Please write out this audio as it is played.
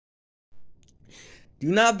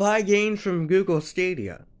Do not buy games from Google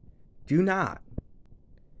Stadia. Do not.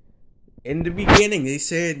 In the beginning, they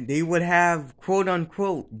said they would have quote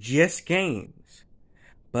unquote just games.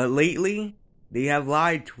 But lately, they have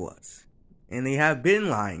lied to us. And they have been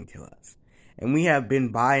lying to us. And we have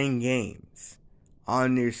been buying games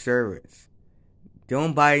on their service.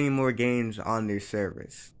 Don't buy any more games on their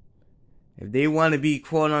service. If they want to be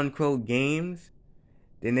quote unquote games,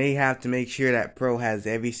 then they have to make sure that Pro has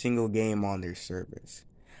every single game on their service.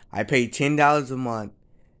 I pay $10 a month,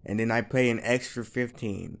 and then I pay an extra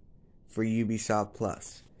 $15 for Ubisoft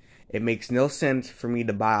Plus. It makes no sense for me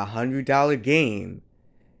to buy a $100 game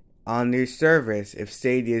on their service if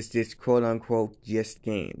Stadia is just quote unquote just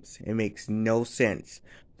games. It makes no sense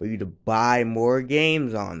for you to buy more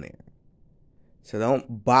games on there. So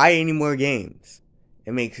don't buy any more games.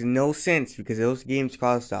 It makes no sense because those games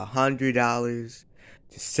cost $100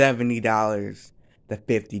 to $70 to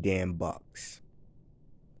 50 damn bucks.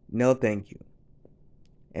 No thank you.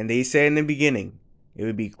 And they said in the beginning it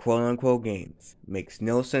would be quote unquote games. It makes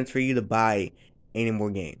no sense for you to buy any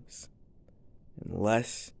more games.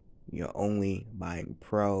 Unless you're only buying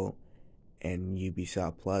Pro and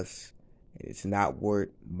Ubisoft Plus. It's not worth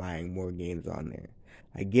buying more games on there.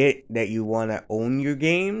 I get that you want to own your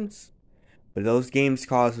games, but those games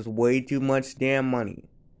cost way too much damn money.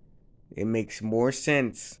 It makes more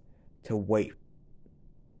sense to wait.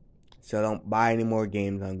 So don't buy any more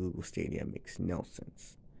games on Google Stadia. It makes no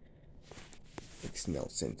sense. Makes no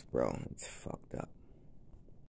sense, bro. It's fucked up.